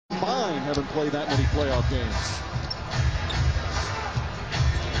combined haven't played that many playoff games.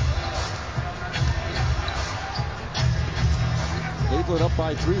 Cleveland up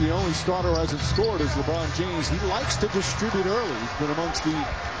by 3. The only starter who hasn't scored is LeBron James. He likes to distribute early. He's been amongst the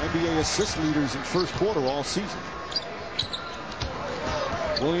NBA assist leaders in first quarter all season.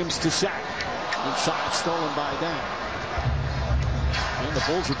 Williams to Shaq. Inside, stolen by Dan. And the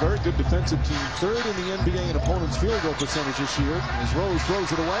Bulls are a very good defensive team. Third in the NBA in opponents' field goal percentage this year. As Rose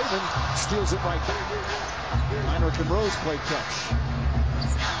throws it away, then steals it right there. Heinrich and Rose play catch.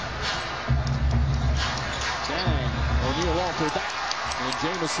 Dan. O'Neal altered that. And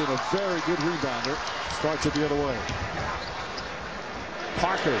Jamison, a very good rebounder, starts it the other way.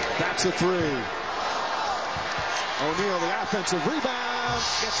 Parker, that's a 3. O'Neal, the offensive rebound,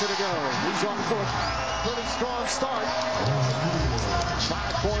 gets it to go. He's on foot. Pretty strong start.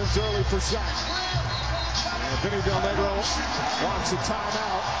 5 points early for Shaq. And Vinny Del Negro wants a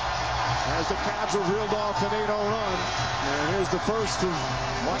timeout as the Cavs are reeled off an 8-0 run. And here's the first of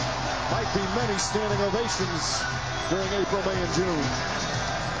what might be many standing ovations during April, May, and June.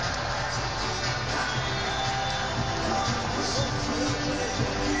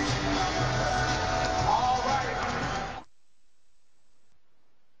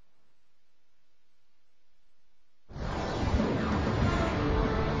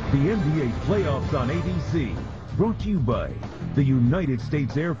 The NBA playoffs on ABC, brought to you by the United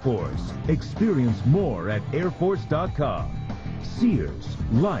States Air Force. Experience more at airforce.com. Sears,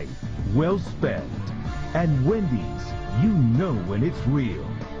 life well spent. And Wendy's, you know when it's real.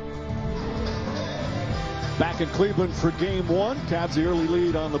 Back in Cleveland for game 1. Cavs the early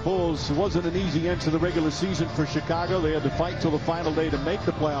lead on the Bulls. It wasn't an easy end to the regular season for Chicago. They had to fight till the final day to make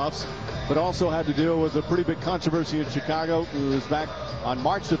the playoffs, but also had to deal with a pretty big controversy in Chicago. It was back on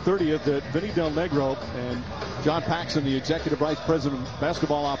March the 30th that Vinny Del Negro and John Paxson, the executive vice president of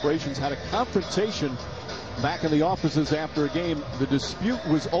basketball operations, had a confrontation back in the offices after a game. The dispute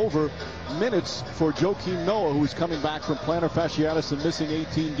was over minutes for Joakim Noah, who was coming back from plantar fasciitis and missing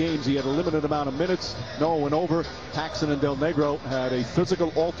 18 games. He had a limited amount of minutes. Noah went over. Paxson and Del Negro had a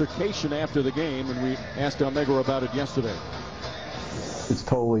physical altercation after the game, and we asked Del Negro about it yesterday. It's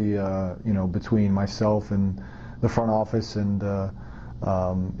totally, between myself and the front office, and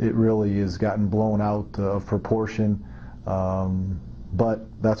it really has gotten blown out of proportion. But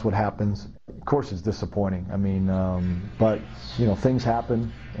that's what happens. Of course, it's disappointing. I mean, but things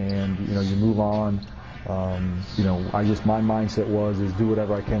happen, and you move on. My mindset is do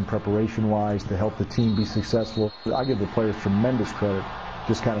whatever I can preparation-wise to help the team be successful. I give the players tremendous credit,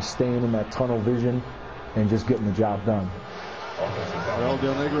 just kind of staying in that tunnel vision and just getting the job done. Well,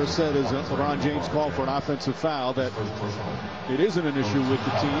 Del Negro said as LeBron James called for an offensive foul that it isn't an issue with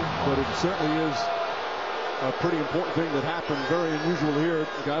the team, but it certainly is a pretty important thing that happened. Very unusual here.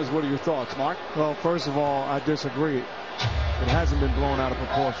 Guys, what are your thoughts? Mark? Well, first of all, I disagree. It hasn't been blown out of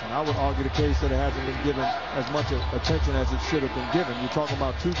proportion. I would argue the case that it hasn't been given as much attention as it should have been given. You're talking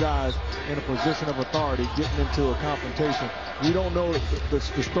about 2 guys in a position of authority getting into a confrontation. We don't know the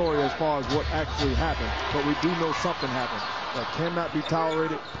story as far as what actually happened, but we do know something happened. That cannot be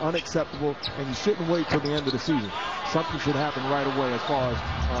tolerated, unacceptable, and you shouldn't wait till the end of the season. Something should happen right away as far as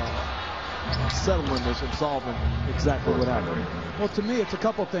settling this and solving exactly what happened. Well, to me, it's a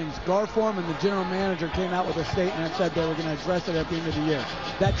couple things. Garform and the general manager came out with a statement and said they were going to address it at the end of the year.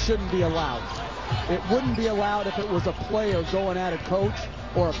 That shouldn't be allowed. It wouldn't be allowed if it was a player going at a coach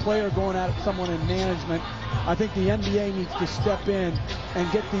or a player going at someone in management. I think the NBA needs to step in and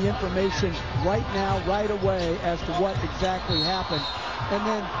get the information right now, right away, as to what exactly happened. And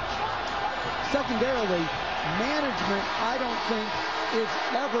then, secondarily, management, I don't think, is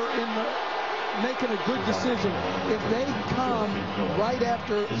ever making a good decision if they come right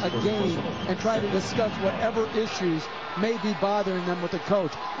after a game and try to discuss whatever issues may be bothering them with the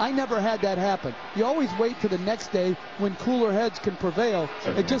coach. I never had that happen. You always wait to the next day when cooler heads can prevail.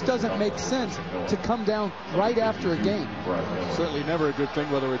 It just doesn't make sense to come down right after a game. Certainly never a good thing,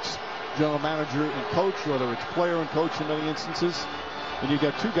 whether it's general manager and coach, whether it's player and coach in many instances. And you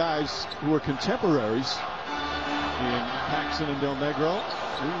got 2 guys who are contemporaries in Paxson and Del Negro.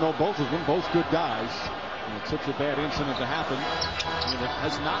 We know both of them, both good guys. And it's such a bad incident to happen, and it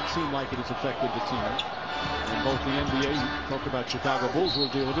has not seemed like it has affected the team. And both the NBA, you talked about Chicago Bulls, will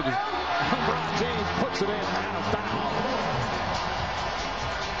deal with it. James puts it in, and a foul.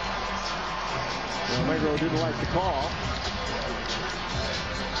 Del Negro didn't like the call.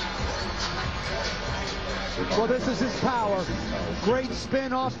 Well, this is his power. Great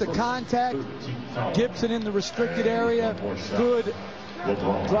spin off the contact. Gibson in the restricted area. Good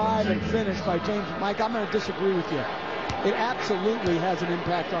drive and finish by James. Mike, I'm going to disagree with you. it absolutely has an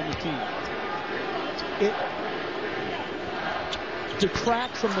impact on the team. It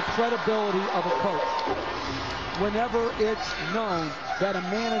detracts from the credibility of a coach whenever it's known that a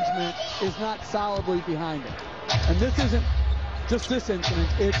management is not solidly behind it. And this isn't just this incident.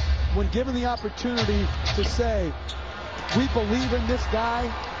 It's when given the opportunity to say, we believe in this guy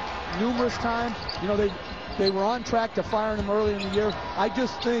numerous times. You know, they were on track to firing him early in the year. I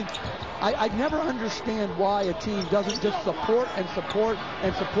just think I never understand why a team doesn't just support and support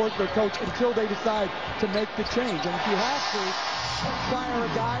and support their coach until they decide to make the change. And if you have to fire a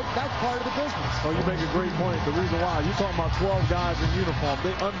guy, that's part of the business. Oh, you make a great point. The reason why, you're talking about 12 guys in uniform.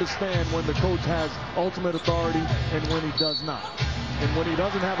 They understand when the coach has ultimate authority and when he does not. And when he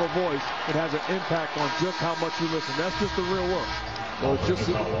doesn't have a voice, it has an impact on just how much you listen. That's just the real work. So it's just,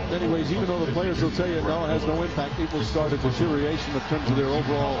 anyways, even though the players will tell you no, it has no impact, people start a deterioration in terms of their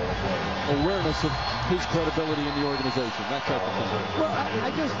overall awareness of his credibility in the organization, that type of thing. Well, I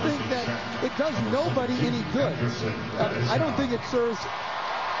just think that it does nobody any good. I don't think it serves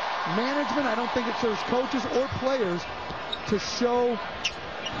management, I don't think it serves coaches or players to show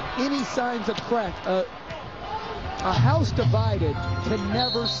any signs of crack. A house divided can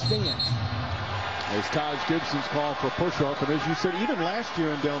never stand. As Taj Gibson's call for push-off, and as you said, even last year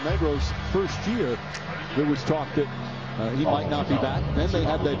in Del Negro's first year, there was talk that he might not be back. Then they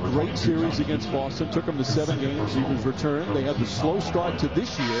had that great series against Boston, took him to 7 games. He was returned. They had the slow start to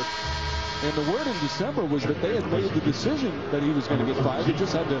this year, and the word in December was that they had made the decision that he was going to get fired. They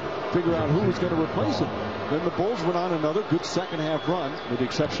just had to figure out who was going to replace him. Then the Bulls went on another good second-half run, with the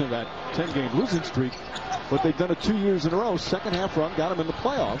exception of that 10-game losing streak. But they've done it 2 years in a row. Second-half run got them in the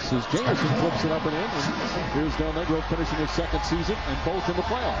playoffs as Jameson flips it up and in. And here's Del Negro finishing his second season and both in the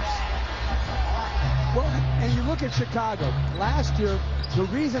playoffs. Well, and you look at Chicago. Last year, the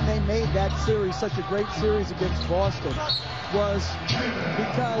reason they made that series such a great series against Boston was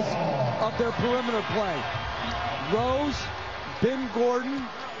because of their perimeter play. Rose, Ben Gordon,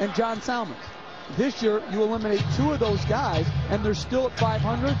 and John Salmons. This year, you eliminate 2 of those guys, and they're still at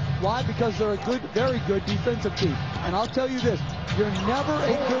 500. Why? Because they're a good, very good defensive team. And I'll tell you this, you're never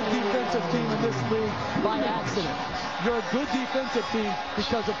a good defensive team in this league by accident. You're a good defensive team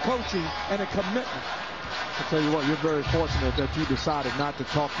because of coaching and a commitment. I'll tell you what, you're very fortunate that you decided not to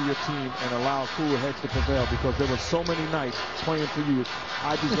talk to your team and allow cooler heads to prevail, because there were so many nights playing for you.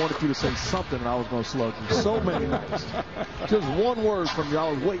 I just wanted you to say something and I was going to slug you. So many nights. Just one word from you.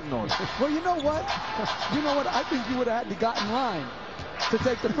 I was waiting on it. Well, you know what? I think you would have had to got in line to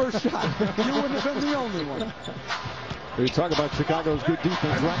take the first shot. You wouldn't have been the only one. You talk about Chicago's good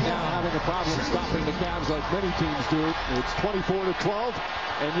defense right now having a problem stopping the Cavs like many teams do. It's 24-12,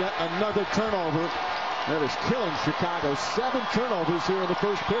 and yet another turnover that is killing Chicago. 7 turnovers here in the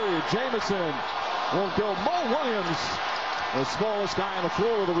first period. Jameson won't go. Mo Williams, the smallest guy on the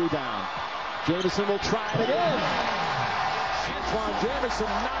floor, with a rebound. Jameson will try it again. Antoine Jameson,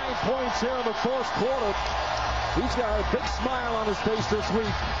 9 points here in the fourth quarter. He's got a big smile on his face this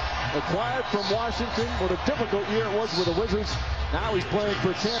week. Acquired from Washington. What a difficult year it was with the Wizards. Now he's playing for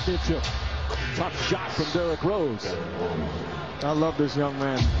a championship. Tough shot from Derrick Rose. I love this young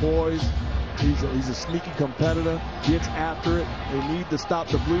man's poise. He's a sneaky competitor. Gets after it. They need to stop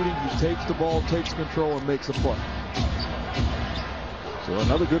the bleeding. He takes the ball, takes control, and makes a play. So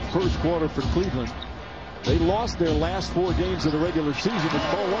another good first quarter for Cleveland. They lost their last 4 games of the regular season with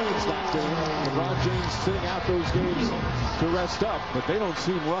Mo Williams not there. LeBron James sitting out those games to rest up, but they don't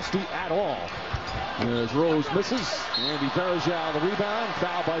seem rusty at all. As Rose misses, Andy Varejao the rebound,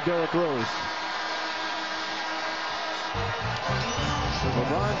 foul by Derrick Rose.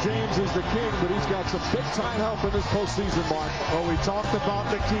 LeBron James is the king, but he's got some big-time help in this postseason, Mark. Well, we talked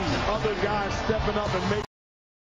about the key. Other guys stepping up and making